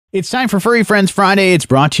It's time for Furry Friends Friday. It's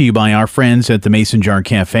brought to you by our friends at the Mason Jar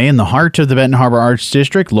Cafe in the heart of the Benton Harbor Arts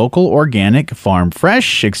District, local, organic, farm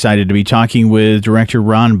fresh. Excited to be talking with Director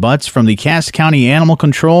Ron Butts from the Cass County Animal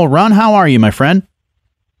Control. Ron, how are you, my friend?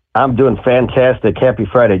 I'm doing fantastic. Happy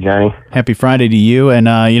Friday, Johnny. Happy Friday to you. And,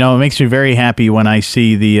 it makes me very happy when I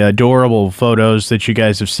see the adorable photos that you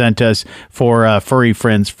guys have sent us for Furry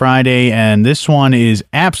Friends Friday. And this one is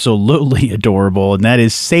absolutely adorable, and that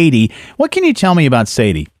is Sadie. What can you tell me about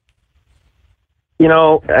Sadie? You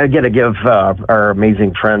know, I got to give our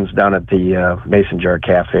amazing friends down at the Mason Jar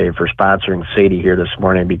Cafe for sponsoring Sadie here this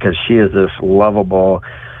morning, because she is this lovable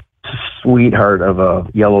sweetheart of a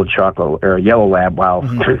yellow chocolate or a yellow lab. Wow,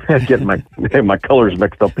 getting my colors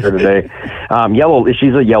mixed up here today.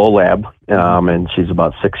 She's a yellow lab, and she's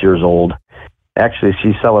about 6 years old. Actually,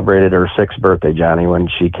 she celebrated her 6th birthday, Johnny, when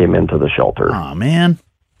she came into the shelter. Oh man.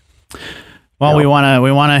 Well, we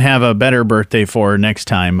want to have a better birthday for her next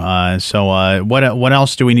time. So what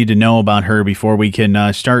else do we need to know about her before we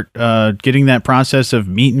can start getting that process of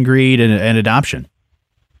meet and greet and adoption?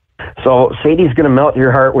 So Sadie's going to melt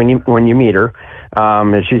your heart when you meet her.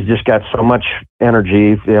 And she's just got so much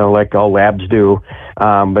energy, like all labs do.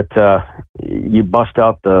 But you bust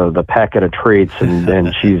out the packet of treats,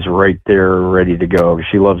 and she's right there, ready to go.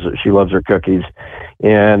 She loves her cookies,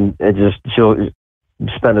 and she'll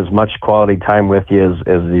spend as much quality time with you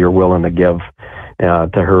as you're willing to give to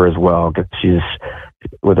her as well. 'Cause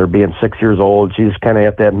with her being 6 years old, she's kind of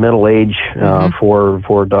at that middle age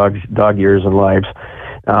for dog years and lives.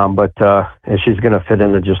 But she's going to fit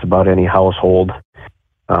into just about any household,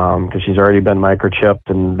 because she's already been microchipped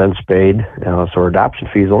and been spayed. So her adoption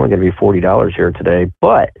fee is only going to be $40 here today.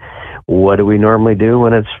 But what do we normally do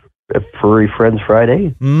when it's Furry Friends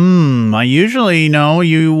Friday? I usually know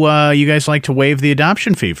you guys like to waive the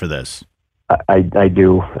adoption fee for this. I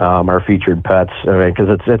do. Our featured pets,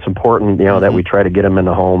 because it's important, that we try to get them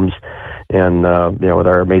into homes. And, with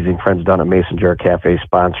our amazing friends down at Mason Jar Cafe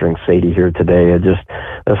sponsoring Sadie here today, this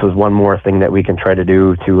is one more thing that we can try to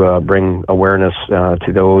do to bring awareness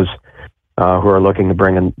to those who are looking to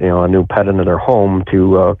bring a new pet into their home,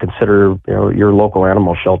 to consider your local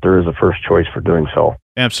animal shelter as a first choice for doing so.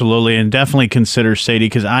 Absolutely, and definitely consider Sadie,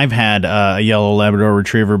 because I've had a yellow Labrador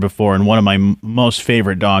Retriever before, and one of my most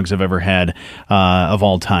favorite dogs I've ever had of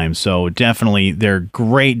all time. So definitely, they're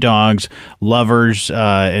great dogs, lovers,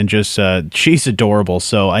 and just she's adorable.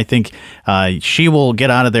 So I think she will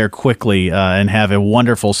get out of there quickly and have a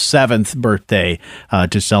wonderful 7th birthday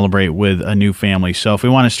to celebrate with a new family. So if we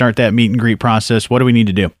want to start that meet and greet process, what do we need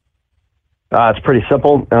to do? It's pretty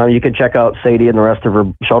simple. You can check out Sadie and the rest of her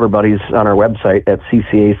shelter buddies on our website at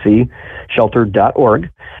ccacshelter.org,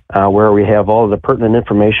 where we have all of the pertinent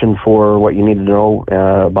information for what you need to know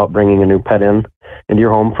about bringing a new pet into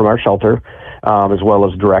your home from our shelter, as well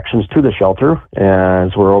as directions to the shelter,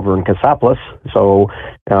 as we're over in Cassopolis. So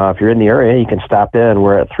if you're in the area, you can stop in.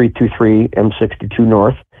 We're at 323 M62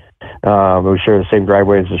 North. We share the same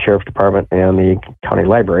driveway as the Sheriff's Department and the County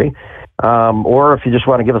Library. Or if you just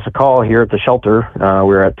want to give us a call here at the shelter,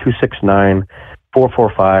 we're at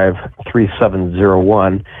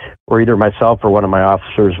 269-445-3701, or either myself or one of my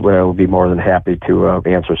officers will be more than happy to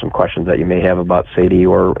answer some questions that you may have about Sadie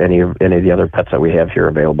or any of the other pets that we have here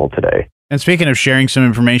available today. And speaking of sharing some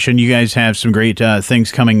information, you guys have some great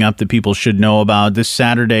things coming up that people should know about. This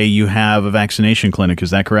Saturday, you have a vaccination clinic.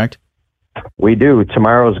 Is that correct? We do.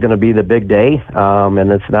 Tomorrow is going to be the big day,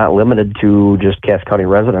 and it's not limited to just Cass County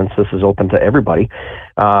residents. This is open to everybody.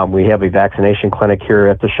 We have a vaccination clinic here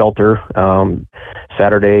at the shelter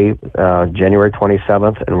Saturday, January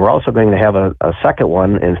 27th, and we're also going to have a second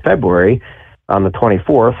one in February on the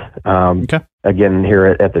 24th, again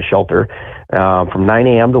here at the shelter, from 9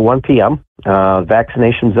 a.m. to 1 p.m.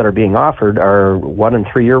 Vaccinations that are being offered are 1- and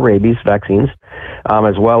 3-year rabies vaccines,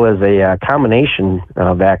 as well as a combination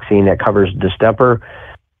vaccine that covers distemper,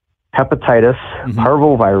 hepatitis,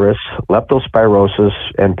 parvovirus, leptospirosis,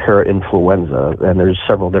 and parainfluenza. And there's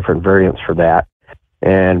several different variants for that.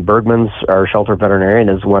 And Bergman's, our shelter veterinarian,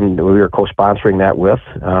 is one we are co-sponsoring that with.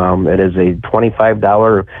 It is a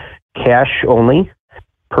 $25 cash only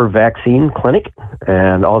per vaccine clinic,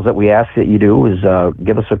 and all that we ask that you do is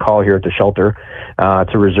give us a call here at the shelter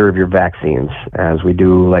to reserve your vaccines, as we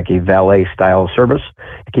do like a valet style service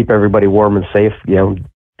to keep everybody warm and safe. No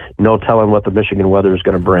telling what the Michigan weather is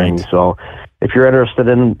going to bring. Right. So if you're interested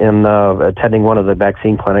in attending one of the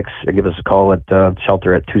vaccine clinics, give us a call at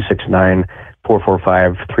shelter at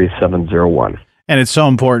 269-445-3701. And it's so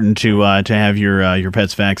important to have your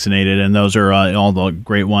pets vaccinated, and those are all the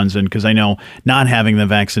great ones. And because I know not having them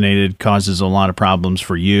vaccinated causes a lot of problems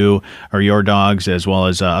for you or your dogs, as well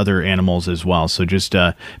as other animals as well. So just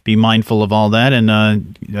be mindful of all that and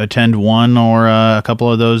attend one or a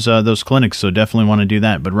couple of those clinics. So definitely want to do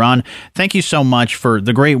that. But Ron, thank you so much for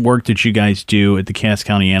the great work that you guys do at the Cass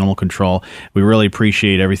County Animal Control. We really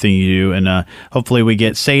appreciate everything you do, and hopefully we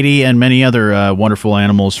get Sadie and many other wonderful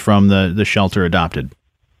animals from the shelter adopted.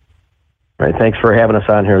 All right, thanks for having us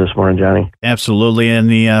on here this morning, Johnny. Absolutely. And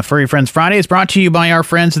the Furry Friends Friday is brought to you by our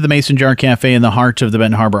friends at the Mason Jar Cafe in the heart of the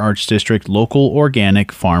Benton Harbor Arts District, local,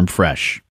 organic, farm fresh.